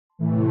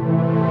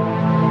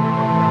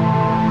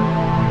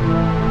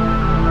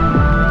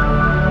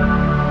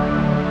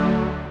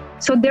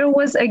there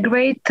was a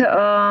great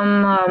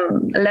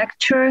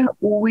lecture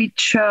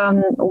which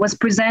was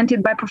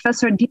presented by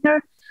Professor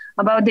Diener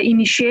about the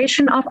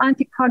initiation of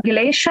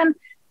anticoagulation.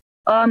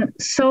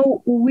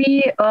 So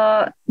we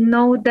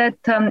know that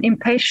in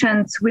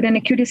patients with an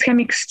acute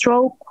ischemic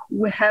stroke,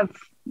 we have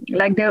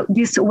like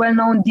this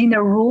well-known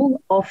Diener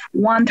rule of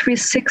 1, 3,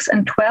 6,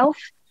 and 12.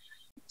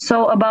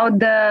 So about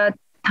the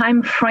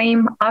time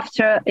frame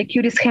after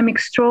acute ischemic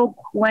stroke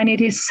when it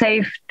is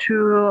safe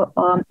to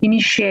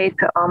initiate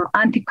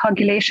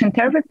anticoagulation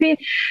therapy.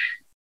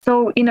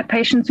 So in a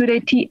patient with a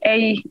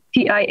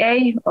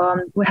TIA,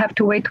 we have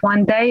to wait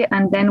 1 day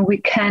and then we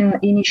can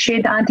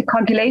initiate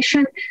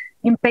anticoagulation.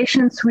 In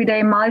patients with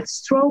a mild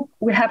stroke,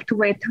 we have to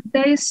wait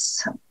 2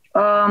 days.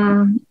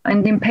 And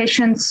in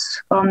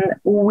patients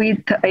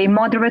with a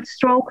moderate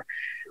stroke,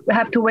 we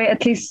have to wait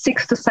at least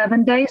 6 to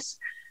 7 days.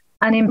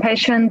 And in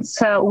patients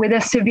with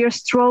a severe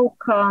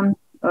stroke,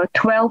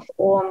 12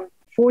 or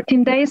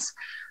 14 days.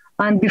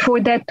 And before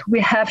that, we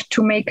have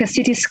to make a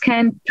CT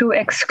scan to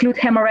exclude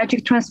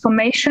hemorrhagic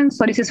transformation.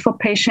 So this is for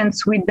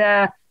patients with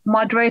a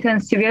moderate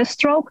and severe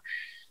stroke.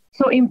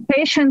 So in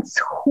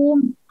patients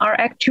who are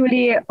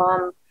actually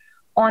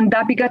on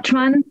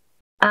dabigatran,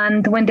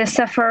 and when they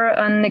suffer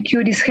an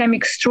acute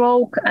ischemic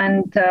stroke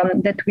and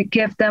that we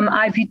give them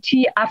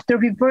IVT after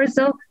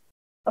reversal,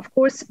 of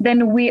course,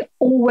 then we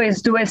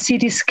always do a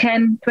CT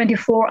scan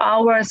 24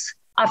 hours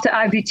after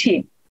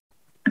IVT.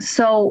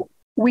 So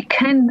we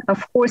can,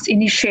 of course,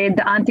 initiate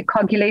the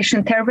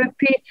anticoagulation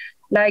therapy,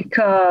 like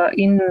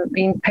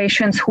in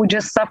patients who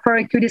just suffer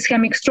acute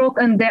ischemic stroke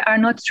and they are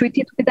not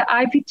treated with the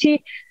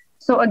IVT.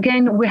 So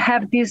again, we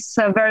have this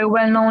very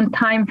well-known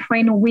time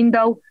frame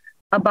window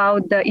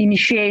about the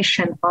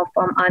initiation of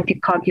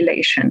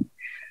anticoagulation.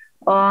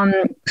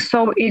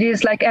 So it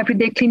is like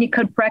everyday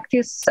clinical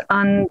practice,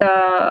 and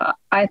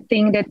I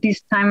think that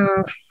this time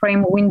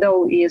frame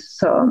window is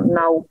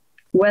now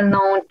well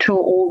known to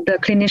all the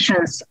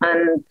clinicians,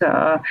 and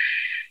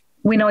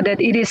we know that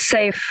it is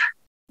safe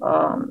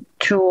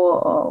to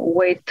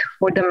wait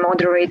for the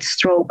moderate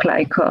stroke,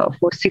 like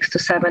for 6 to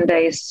 7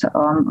 days,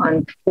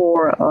 and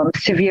for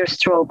severe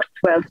stroke,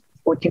 12 to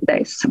 14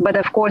 days. But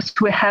of course,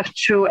 we have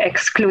to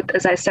exclude,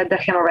 as I said, the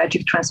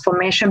hemorrhagic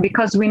transformation,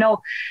 because we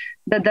know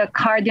that the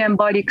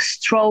cardioembolic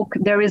stroke,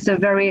 there is a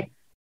very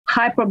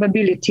high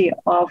probability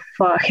of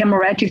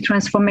hemorrhagic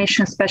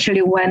transformation,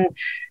 especially when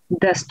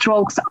the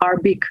strokes are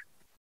big.